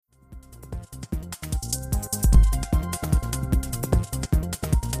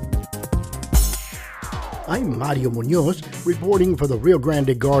I'm Mario Munoz, reporting for the Rio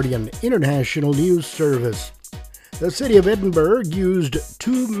Grande Guardian International News Service. The City of Edinburg used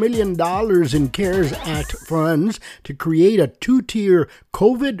 $2 million in CARES Act funds to create a two-tier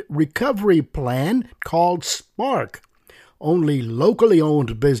COVID recovery plan called SPARK. Only locally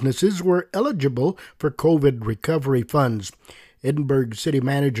owned businesses were eligible for COVID recovery funds. Edinburg City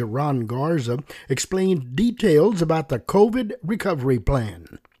Manager Ron Garza explained details about the COVID recovery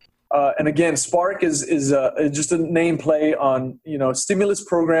plan. And again, Spark is just a name play on, stimulus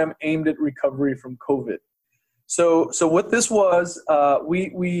program aimed at recovery from COVID. So what this was,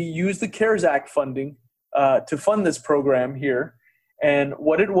 we used the CARES Act funding to fund this program here. And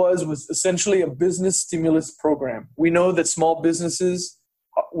what it was essentially a business stimulus program. We know that small businesses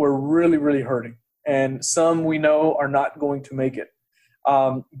were really, really hurting. And some we know are not going to make it.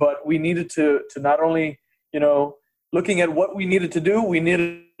 But we needed to not only, looking at what we needed to do, we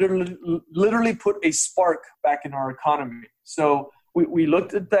needed to literally put a spark back in our economy. So we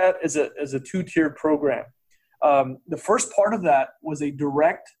looked at that as a two-tiered program. The first part of that was a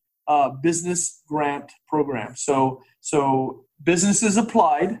direct business grant program. So businesses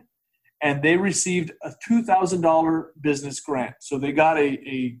applied and they received a $2,000 business grant. So they got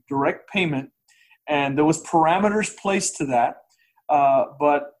a direct payment, and there was parameters placed to that.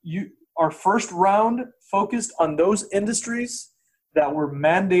 But our first round focused on those industries that were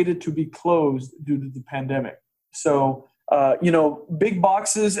mandated to be closed due to the pandemic. So, big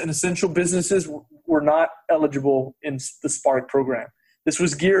boxes and essential businesses were not eligible in the Spark program. This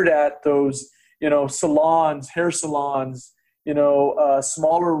was geared at those, salons, hair salons,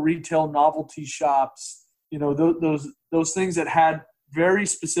 smaller retail novelty shops, those things that had very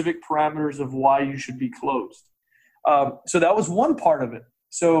specific parameters of why you should be closed. So that was one part of it.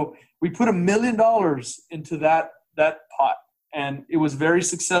 So we put $1 million into that pot, and it was very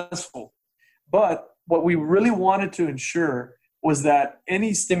successful. But what we really wanted to ensure was that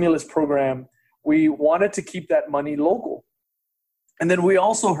any stimulus program, we wanted to keep that money local. And then we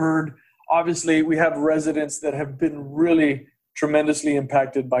also heard, obviously, we have residents that have been really tremendously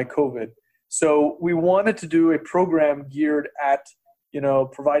impacted by COVID. So we wanted to do a program geared at,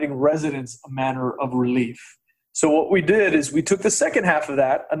 providing residents a manner of relief. So what we did is we took the second half of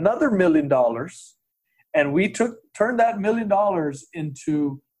that, another $1 million, and we turned that $1 million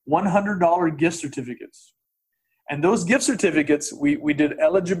into $100 gift certificates. And those gift certificates, we did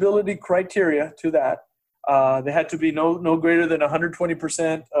eligibility criteria to that. They had to be no greater than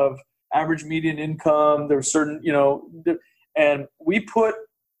 120% of average median income. There were certain, and we put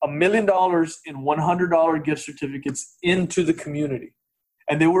 $1 million in $100 gift certificates into the community.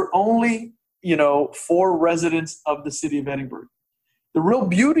 And they were only for residents of the city of Edinburg. The real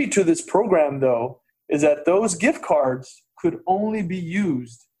beauty to this program, though, is that those gift cards could only be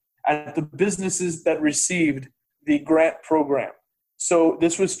used at the businesses that received the grant program. So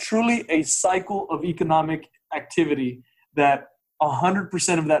this was truly a cycle of economic activity that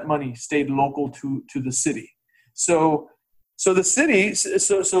 100% of that money stayed local to the city. So the city,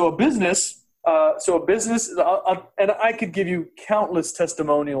 so a business, and I could give you countless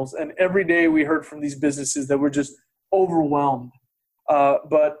testimonials, and every day we heard from these businesses that were just overwhelmed.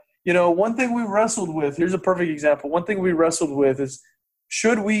 But, one thing we wrestled with, here's a perfect example. One thing we wrestled with is,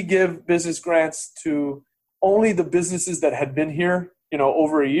 should we give business grants to only the businesses that had been here,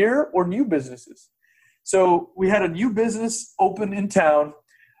 over a year, or new businesses? So we had a new business open in town,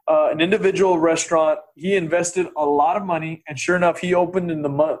 an individual restaurant. He invested a lot of money, and sure enough, he opened in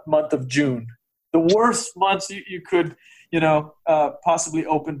the month of June. The worst months you could, possibly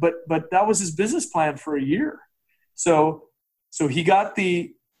open, but that was his business plan for a year. So he got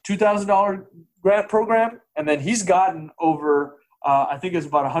the $2,000 grant program, and then he's gotten over, I think it's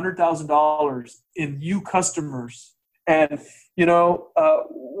about $100,000 in new customers. And,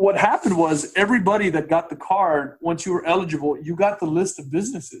 what happened was everybody that got the card, once you were eligible, you got the list of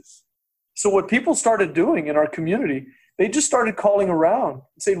businesses. So what people started doing in our community, they just started calling around and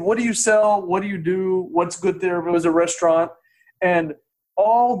saying, what do you sell? What do you do? What's good there? If it was a restaurant. And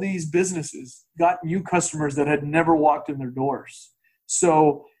all these businesses got new customers that had never walked in their doors.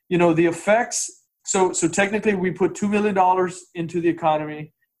 So, the effects, so technically we put $2 million into the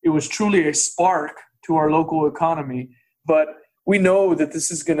economy. It was truly a spark to our local economy, but we know that this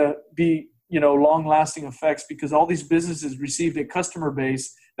is going to be, long-lasting effects because all these businesses received a customer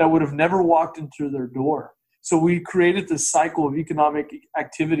base that would have never walked into their door. So we created this cycle of economic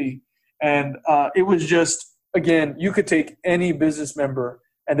activity, and it was just, again, you could take any business member,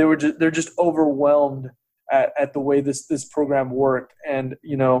 and they're just overwhelmed at the way this program worked. And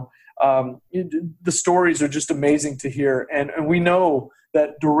the stories are just amazing to hear, and we know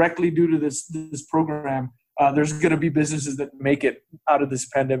that directly due to this program, there's going to be businesses that make it out of this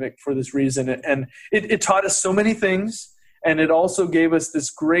pandemic for this reason. And it taught us so many things. And it also gave us this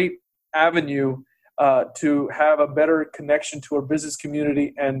great avenue to have a better connection to our business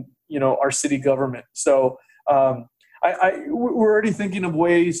community and, our city government. So we're already thinking of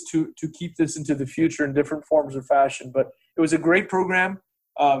ways to keep this into the future in different forms or fashion. But it was a great program,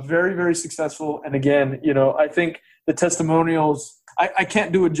 very, very successful. And again, I think the testimonials, I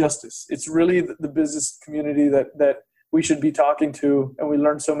can't do it justice. It's really the business community that we should be talking to, and we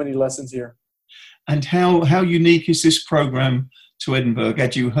learned so many lessons here. And how unique is this program to Edinburgh?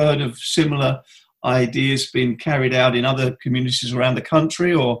 Had you heard of similar ideas being carried out in other communities around the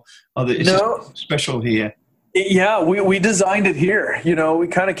country, or is it special here? Yeah, we designed it here. We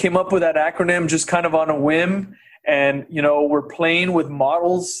kind of came up with that acronym just kind of on a whim, and we're playing with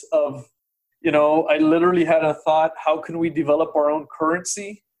models of, I literally had a thought, how can we develop our own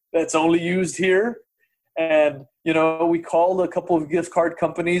currency that's only used here? And we called a couple of gift card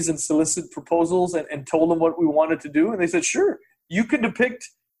companies and solicited proposals and told them what we wanted to do, and they said, sure, you can depict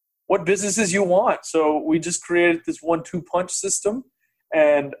what businesses you want. So we just created this 1-2 punch system.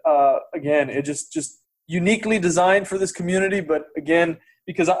 And again, it just uniquely designed for this community. But again,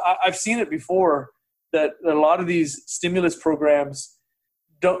 because I've seen it before, that a lot of these stimulus programs,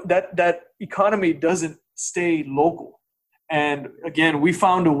 that economy doesn't stay local. And again, we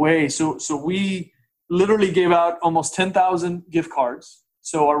found a way. So we literally gave out almost 10,000 gift cards.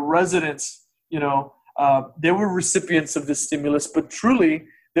 So our residents, they were recipients of this stimulus, but truly,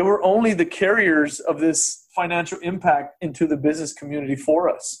 they were only the carriers of this financial impact into the business community for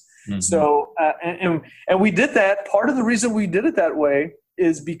us. Mm-hmm. So, and we did that. Part of the reason we did it that way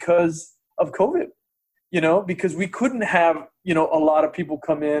is because of COVID, because we couldn't have, a lot of people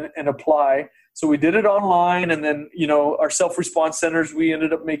come in and apply. So we did it online, and then, our self-response centers, we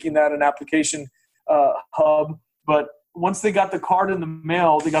ended up making that an application hub. But once they got the card in the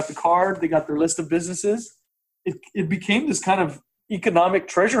mail, they got the card, they got their list of businesses, it became this kind of economic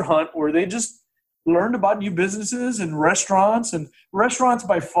treasure hunt where they just learned about new businesses and restaurants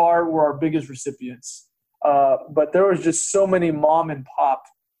by far were our biggest recipients. But there was just so many mom and pop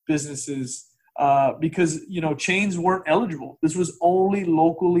businesses because, chains weren't eligible. This was only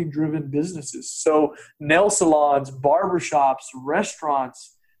locally driven businesses. So nail salons, barbershops,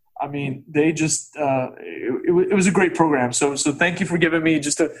 restaurants, they just, it was a great program. So thank you for giving me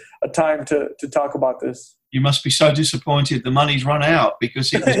just a time to talk about this. You must be so disappointed the money's run out,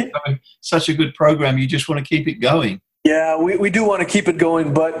 because it was such a good program. You just want to keep it going. Yeah, we do want to keep it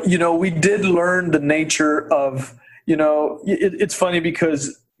going. But, we did learn the nature of, it's funny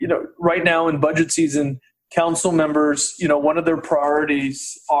because, right now in budget season, council members, one of their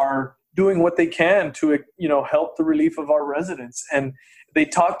priorities are doing what they can to, help the relief of our residents. And they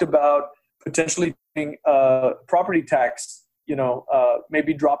talked about potentially doing property tax,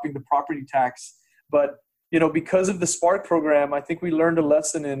 maybe dropping the property tax. But, because of the Spark program, I think we learned a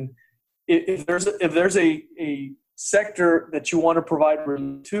lesson in if there's a sector that you want to provide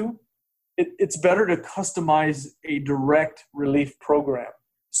relief to, it's better to customize a direct relief program.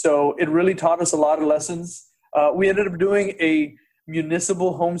 So it really taught us a lot of lessons. We ended up doing a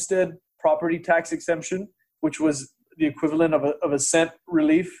municipal homestead property tax exemption, which was the equivalent of a cent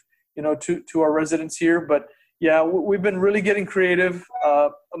relief, to our residents here. But yeah, we've been really getting creative.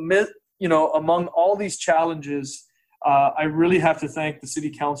 Among all these challenges, I really have to thank the city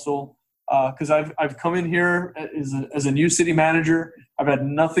council because I've come in here as a new city manager. I've had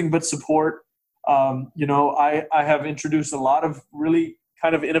nothing but support. I have introduced a lot of really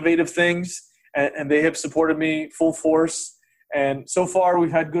kind of innovative things, and they have supported me full force. And so far,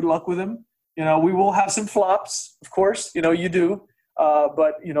 we've had good luck with them. We will have some flops, of course. You do.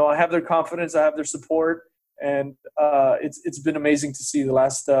 But I have their confidence. I have their support. And it's been amazing to see the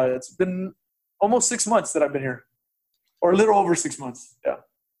last, it's been almost 6 months that I've been here, or a little over 6 months. Yeah.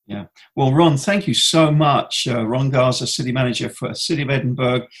 Yeah. Well, Ron, thank you so much. Ron Garza, City Manager for City of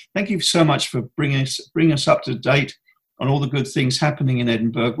Edinburgh. Thank you so much for bringing us up to date on all the good things happening in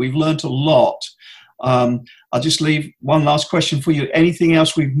Edinburgh. We've learned a lot. I'll just leave one last question for you. Anything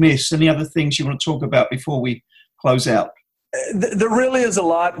else we've missed? Any other things you want to talk about before we close out? There really is a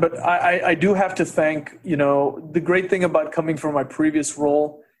lot, but I do have to thank, the great thing about coming from my previous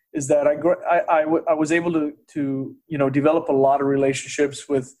role is that I was able to develop a lot of relationships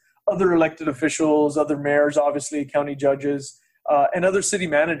with other elected officials, other mayors, obviously county judges, and other city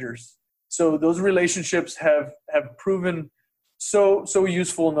managers. So those relationships have proven so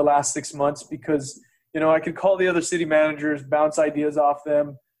useful in the last 6 months because, I could call the other city managers, bounce ideas off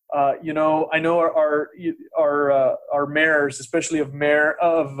them. I know our mayors, especially of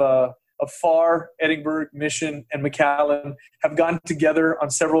FAR, Edinburgh, Mission, and McAllen have gotten together on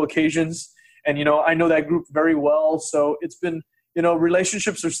several occasions. And, I know that group very well. So it's been,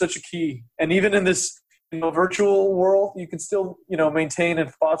 relationships are such a key. And even in this, virtual world, you can still, maintain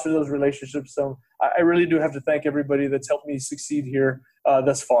and foster those relationships. So I really do have to thank everybody that's helped me succeed here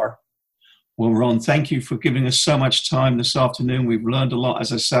thus far. Well, Ron, thank you for giving us so much time this afternoon. We've learned a lot,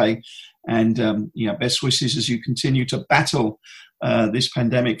 as I say, and best wishes as you continue to battle this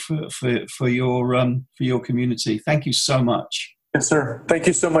pandemic for your community. Thank you so much. Yes, sir. Thank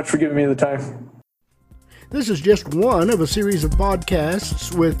you so much for giving me the time. This is just one of a series of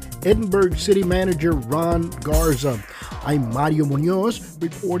podcasts with Edinburgh City Manager Ron Garza. I'm Mario Munoz,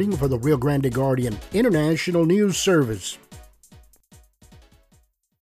 reporting for the Rio Grande Guardian International News Service.